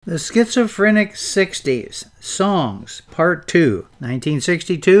The Schizophrenic Sixties, Songs, Part 2,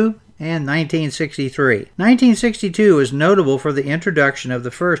 1962 and 1963. 1962 was notable for the introduction of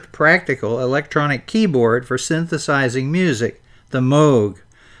the first practical electronic keyboard for synthesizing music, the Moog.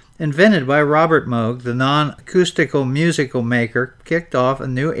 Invented by Robert Moog, the non-acoustical musical maker kicked off a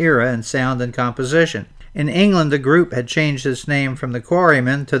new era in sound and composition. In England, the group had changed its name from the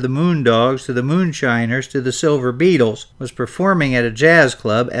Quarrymen to the Moondogs to the Moonshiners to the Silver Beatles, was performing at a jazz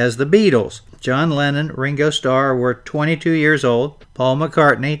club as the Beatles. John Lennon, Ringo Starr were 22 years old, Paul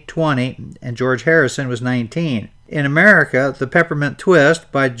McCartney 20, and George Harrison was 19. In America, the Peppermint Twist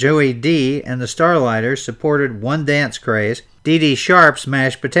by Joey D and the Starlighters supported one dance craze. Dee Dee Sharp's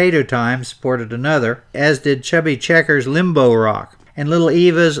Mashed Potato Time supported another, as did Chubby Checker's Limbo Rock, and Little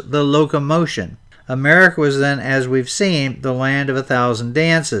Eva's The Locomotion. America was then, as we've seen, the land of 1,000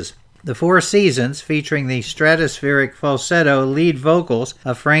 dances. The Four Seasons, featuring the stratospheric falsetto lead vocals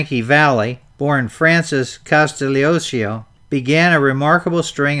of Frankie Valli, born Francis Castigliosio, began a remarkable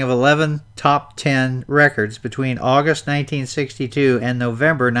string of 11 top 10 records between August 1962 and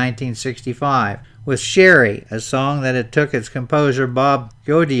November 1965, with Sherry, a song that it took its composer Bob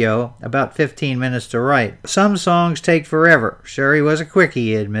Gaudio about 15 minutes to write. Some songs take forever. Sherry was a quickie,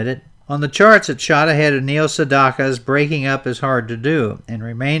 he admitted. On the charts, it shot ahead of Neil Sedaka's Breaking Up Is Hard to Do and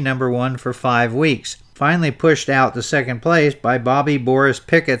remained number one for 5 weeks, finally pushed out to second place by Bobby Boris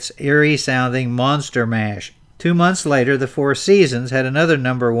Pickett's eerie-sounding Monster Mash. 2 months later, the Four Seasons had another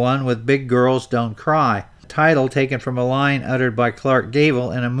number one with Big Girls Don't Cry, a title taken from a line uttered by Clark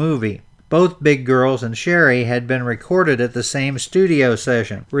Gable in a movie. Both Big Girls and Sherry had been recorded at the same studio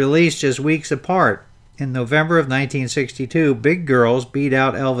session, released just weeks apart. In November of 1962, Big Girls beat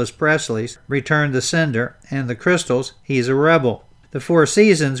out Elvis Presley's Return to Sender and the Crystals' He's a Rebel. The Four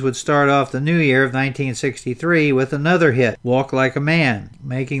Seasons would start off the new year of 1963 with another hit, Walk Like a Man,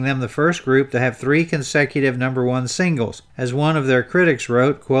 making them the first group to have 3 consecutive number one singles. As one of their critics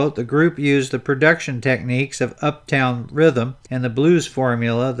wrote, quote, the group used the production techniques of uptown rhythm and the blues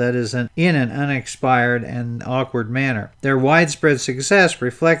formula that is in an unexpired and awkward manner. Their widespread success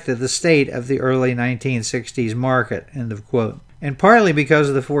reflected the state of the early 1960s market, end of quote. And partly because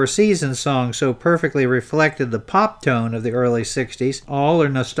of the Four Seasons song so perfectly reflected the pop tone of the early 60s, all are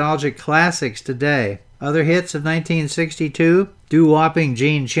nostalgic classics today. Other hits of 1962, doo-wopping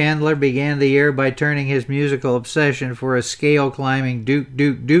Gene Chandler began the year by turning his musical obsession for a scale-climbing Duke,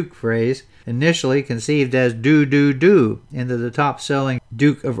 Duke, Duke phrase, initially conceived as do-do-do, into the top-selling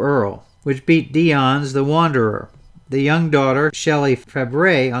Duke of Earl, which beat Dion's The Wanderer. The young daughter, Shelley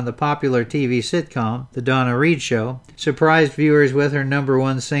Fabre, on the popular TV sitcom, The Donna Reed Show, surprised viewers with her number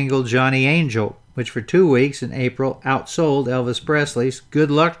one single, Johnny Angel, which for 2 weeks in April outsold Elvis Presley's Good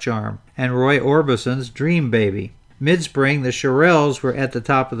Luck Charm and Roy Orbison's Dream Baby. Mid-spring, the Shirelles were at the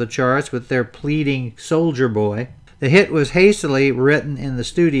top of the charts with their pleading Soldier Boy. The hit was hastily written in the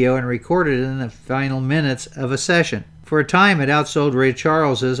studio and recorded in the final minutes of a session. For a time, it outsold Ray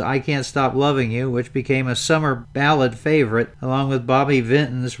Charles's I Can't Stop Loving You, which became a summer ballad favorite, along with Bobby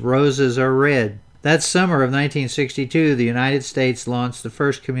Vinton's Roses Are Red. That summer of 1962, the United States launched the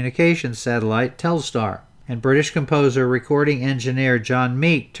first communications satellite, Telstar, and British composer, recording engineer John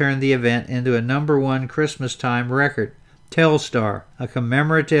Meek turned the event into a number one Christmas time record, Telstar, a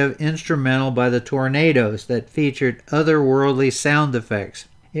commemorative instrumental by the Tornadoes that featured otherworldly sound effects.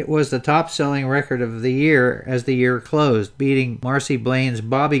 It was the top-selling record of the year as the year closed, beating Marcy Blaine's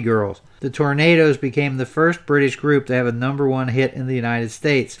Bobby Girls. The Tornadoes became the first British group to have a number one hit in the United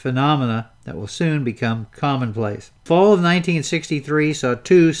States, phenomena that will soon become commonplace. Fall of 1963 saw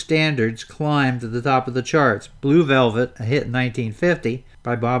 2 standards climb to the top of the charts, Blue Velvet, a hit in 1950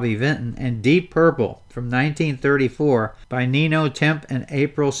 by Bobby Vinton, and Deep Purple from 1934 by Nino Temp and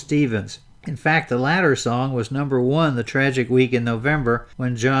April Stevens. In fact, the latter song was number one the tragic week in November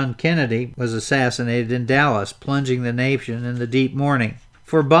when John Kennedy was assassinated in Dallas, plunging the nation in the deep mourning.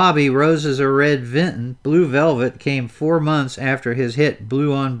 For Bobby, Roses Are Red Vinton, Blue Velvet came 4 months after his hit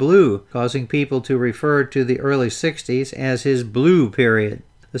Blue on Blue, causing people to refer to the early 60s as his Blue period.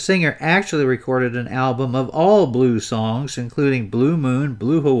 The singer actually recorded an album of all blue songs, including Blue Moon,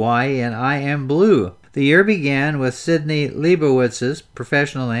 Blue Hawaii, and I Am Blue. The year began with Sidney Leibowitz's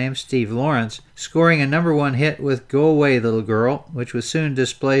professional name, Steve Lawrence, scoring a number one hit with Go Away Little Girl, which was soon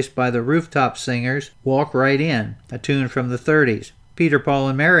displaced by the Rooftop Singers' Walk Right In, a tune from the 30s. Peter, Paul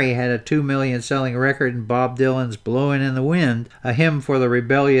and Mary had a 2 million selling record in Bob Dylan's Blowin' in the Wind, a hymn for the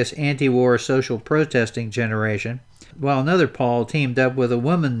rebellious anti-war social protesting generation, while another Paul teamed up with a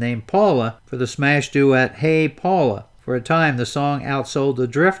woman named Paula for the smash duet Hey Paula. For a time, the song outsold the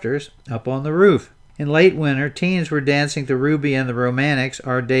Drifters' Up on the Roof. In late winter, teens were dancing to Ruby and the Romantics'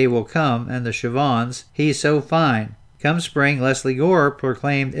 Our Day Will Come, and the Siobhans' He's So Fine. Come spring, Leslie Gore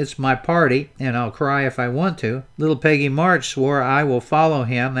proclaimed, It's My Party, and I'll Cry If I Want to. Little Peggy March swore, I Will Follow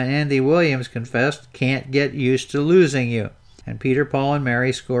Him, and Andy Williams confessed, Can't Get Used to Losing You. And Peter, Paul, and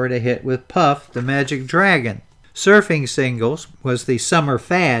Mary scored a hit with Puff, the Magic Dragon. Surfing singles was the summer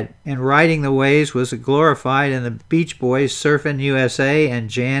fad, and Riding the Waves was glorified in the Beach Boys' Surfin' USA and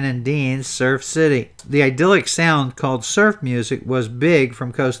Jan and Dean's Surf City. The idyllic sound called surf music was big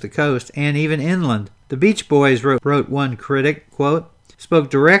from coast to coast and even inland. The Beach Boys, wrote one critic, quote, spoke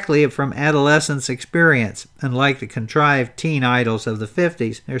directly from adolescence experience. Unlike the contrived teen idols of the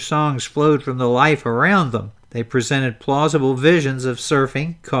 50s, their songs flowed from the life around them. They presented plausible visions of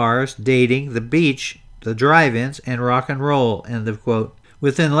surfing, cars, dating, the beach, the drive-ins, and rock and roll, end of quote.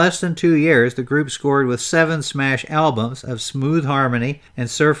 Within less than 2 years, the group scored with 7 smash albums of smooth harmony and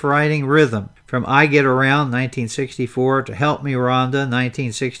surf-riding rhythm, from I Get Around, 1964, to Help Me Rhonda,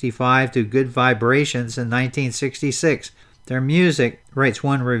 1965, to Good Vibrations in 1966. Their music, writes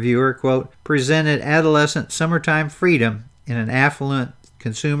one reviewer, quote, presented adolescent summertime freedom in an affluent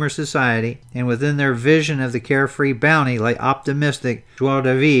consumer society, and within their vision of the carefree bounty lay optimistic joie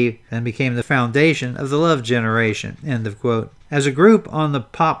de vivre and became the foundation of the love generation, end of quote. As a group on the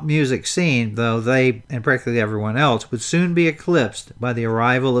pop music scene, though, they, and practically everyone else, would soon be eclipsed by the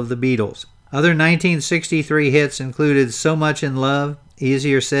arrival of the Beatles. Other 1963 hits included So Much in Love,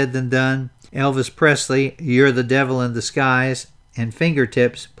 Easier Said Than Done, Elvis Presley, You're the Devil in Disguise, and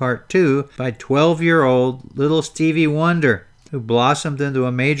Fingertips Part 2 by 12-year-old little Stevie Wonder, who blossomed into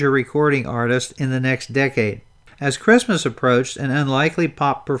a major recording artist in the next decade. As Christmas approached, an unlikely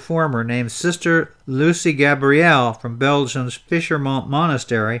pop performer named Sister Lucie Gabrielle from Belgium's Fischermont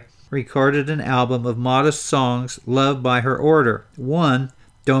Monastery recorded an album of modest songs loved by her order. One,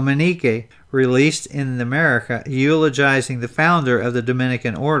 Dominique, released in America, eulogizing the founder of the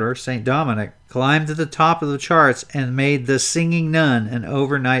Dominican order, St. Dominic, climbed to the top of the charts and made The Singing Nun an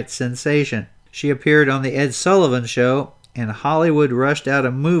overnight sensation. She appeared on The Ed Sullivan Show, and Hollywood rushed out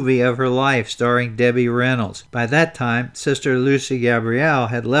a movie of her life starring Debbie Reynolds. By that time, Sister Lucie Gabrielle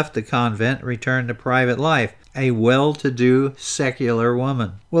had left the convent and returned to private life, a well-to-do secular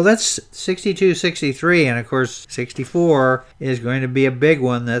woman. Well, that's 62, 63, and of course 64 is going to be a big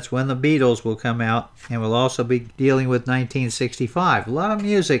one. That's when the Beatles will come out, and we'll also be dealing with 1965. A lot of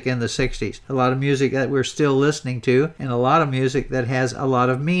music in the 60s, a lot of music that we're still listening to, and a lot of music that has a lot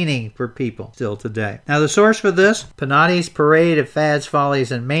of meaning for people still today. Now, the source for this, Panatti's Parade of Fads,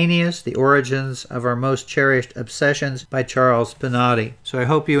 Follies, and Manias, The Origins of Our Most Cherished Obsessions by Charles Panatti. So I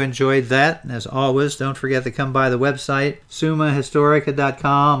hope you enjoyed that, and as always, don't forget to come by the website,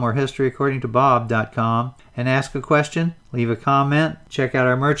 summahistorica.com or historyaccordingtobob.com, and ask a question, leave a comment, check out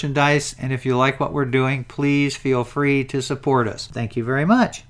our merchandise, and if you like what we're doing, please feel free to support us. Thank you very much.